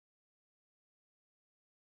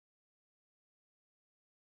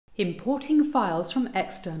Importing files from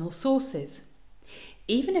external sources.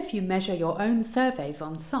 Even if you measure your own surveys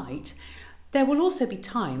on site, there will also be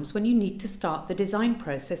times when you need to start the design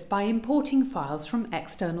process by importing files from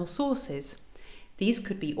external sources. These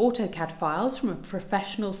could be AutoCAD files from a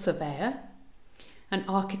professional surveyor, an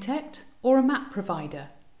architect, or a map provider.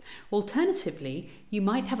 Alternatively, you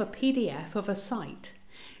might have a PDF of a site.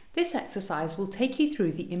 This exercise will take you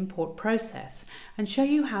through the import process and show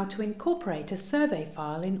you how to incorporate a survey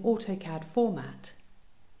file in AutoCAD format.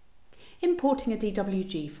 Importing a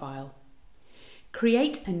DWG file.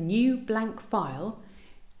 Create a new blank file,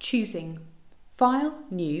 choosing File,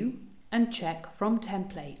 New, and check From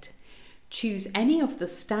Template. Choose any of the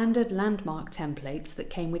standard Landmark templates that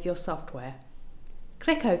came with your software.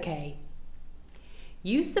 Click OK.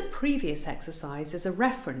 Use the previous exercise as a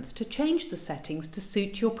reference to change the settings to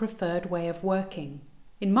suit your preferred way of working.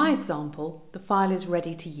 In my example, the file is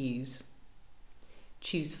ready to use.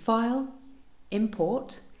 Choose File,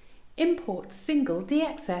 Import, Import Single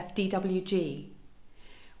DXF DWG.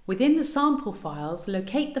 Within the sample files,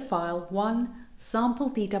 locate the file 1 Sample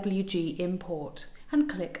DWG Import and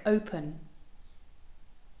click Open.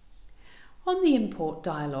 On the Import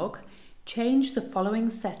dialog, change the following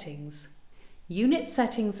settings. Unit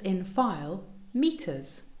settings in File,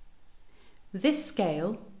 meters. This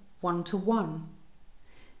scale, 1:1.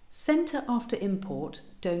 Center after import,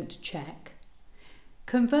 don't check.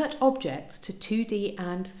 Convert objects to 2D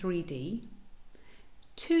and 3D.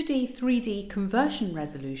 2D/3D conversion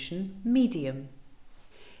resolution, medium.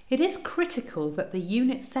 It is critical that the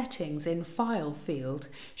unit settings in File field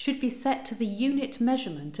should be set to the unit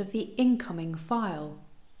measurement of the incoming file.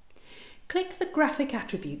 Click the Graphic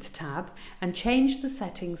Attributes tab and change the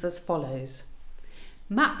settings as follows.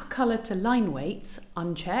 Map color to line weights,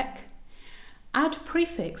 uncheck. Add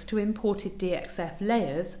prefix to imported DXF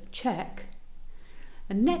layers, check.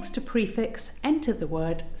 And next to prefix, enter the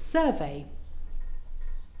word survey.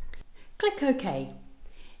 Click OK.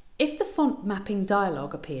 If the font mapping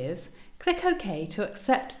dialog appears, click OK to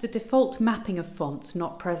accept the default mapping of fonts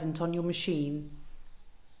not present on your machine.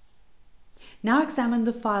 Now examine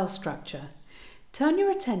the file structure. Turn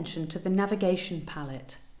your attention to the navigation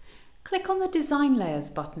palette. Click on the Design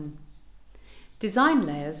Layers button. Design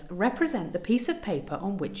layers represent the piece of paper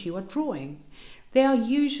on which you are drawing. They are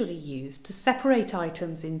usually used to separate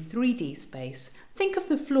items in 3D space, think of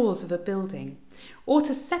the floors of a building, or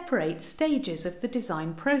to separate stages of the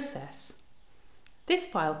design process. This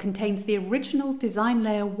file contains the original Design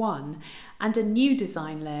Layer 1 and a new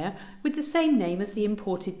design layer with the same name as the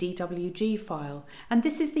imported DWG file, and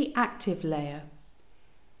this is the active layer.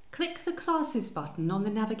 Click the Classes button on the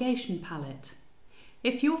navigation palette.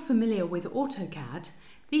 If you're familiar with AutoCAD,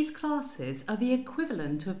 these classes are the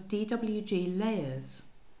equivalent of DWG layers.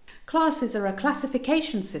 Classes are a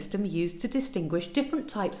classification system used to distinguish different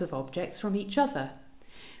types of objects from each other.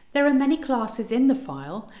 There are many classes in the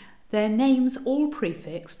file, their names all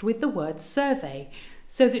prefixed with the word survey,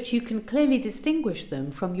 so that you can clearly distinguish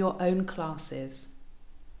them from your own classes.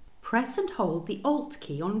 Press and hold the Alt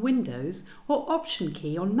key on Windows or Option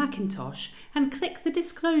key on Macintosh and click the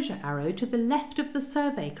disclosure arrow to the left of the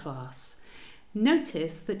survey class.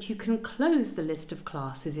 Notice that you can close the list of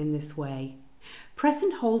classes in this way. Press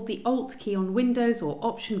and hold the Alt key on Windows or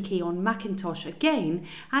Option key on Macintosh again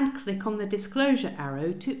and click on the disclosure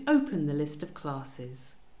arrow to open the list of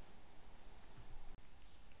classes.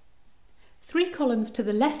 3 columns to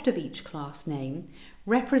the left of each class name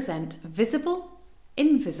represent visible,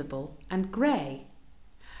 invisible and grey.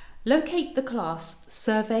 Locate the class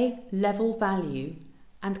Survey Level Value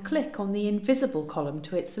and click on the invisible column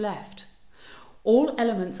to its left. All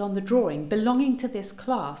elements on the drawing belonging to this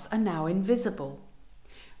class are now invisible.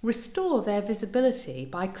 Restore their visibility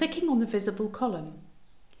by clicking on the visible column.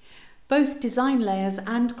 Both design layers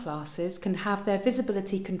and classes can have their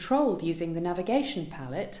visibility controlled using the navigation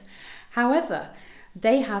palette. However,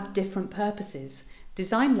 they have different purposes.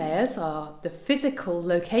 Design layers are the physical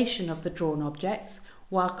location of the drawn objects,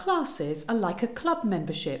 while classes are like a club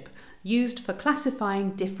membership used for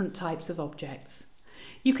classifying different types of objects.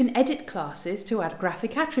 You can edit classes to add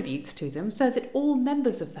graphic attributes to them so that all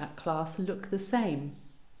members of that class look the same.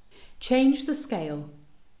 Change the scale.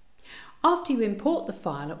 After you import the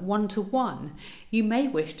file at 1:1, you may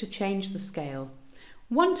wish to change the scale.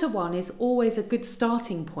 1:1 is always a good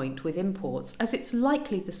starting point with imports, as it's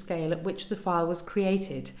likely the scale at which the file was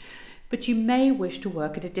created, but you may wish to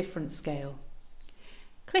work at a different scale.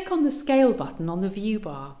 Click on the Scale button on the view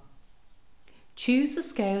bar. Choose the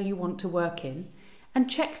scale you want to work in and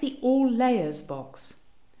check the All Layers box.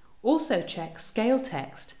 Also check Scale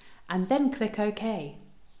Text and then click OK.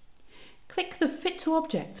 Click the Fit to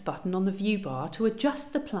Objects button on the view bar to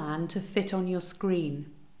adjust the plan to fit on your screen.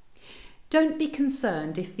 Don't be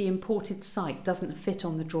concerned if the imported site doesn't fit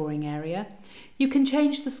on the drawing area. You can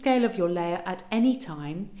change the scale of your layer at any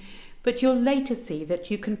time, but you'll later see that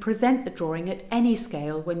you can present the drawing at any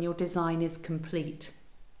scale when your design is complete.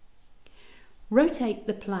 Rotate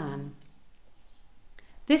the plan.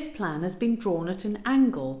 This plan has been drawn at an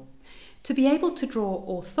angle. To be able to draw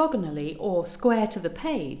orthogonally or square to the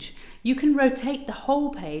page, you can rotate the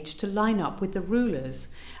whole page to line up with the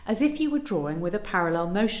rulers, as if you were drawing with a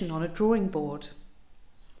parallel motion on a drawing board.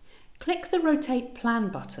 Click the Rotate Plan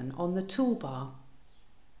button on the toolbar.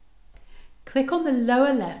 Click on the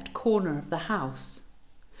lower left corner of the house,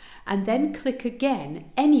 and then click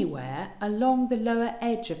again anywhere along the lower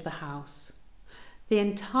edge of the house. The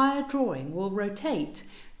entire drawing will rotate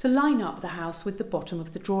to line up the house with the bottom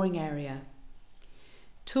of the drawing area.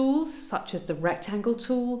 Tools such as the rectangle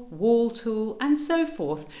tool, wall tool, and so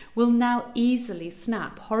forth will now easily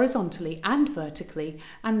snap horizontally and vertically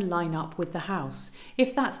and line up with the house,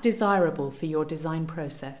 if that's desirable for your design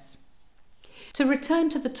process. To return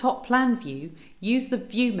to the top plan view, use the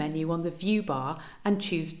View menu on the view bar and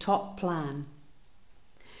choose Top Plan.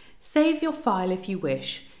 Save your file if you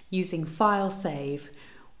wish, using File Save.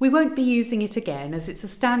 We won't be using it again as it's a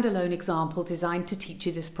standalone example designed to teach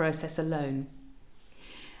you this process alone.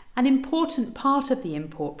 An important part of the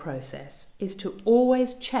import process is to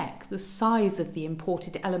always check the size of the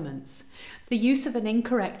imported elements. The use of an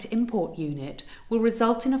incorrect import unit will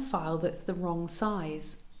result in a file that's the wrong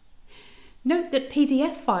size. Note that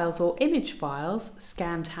PDF files or image files,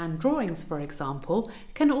 scanned hand drawings for example,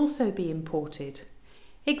 can also be imported.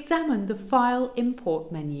 Examine the File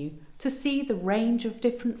Import menu to see the range of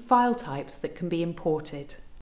different file types that can be imported.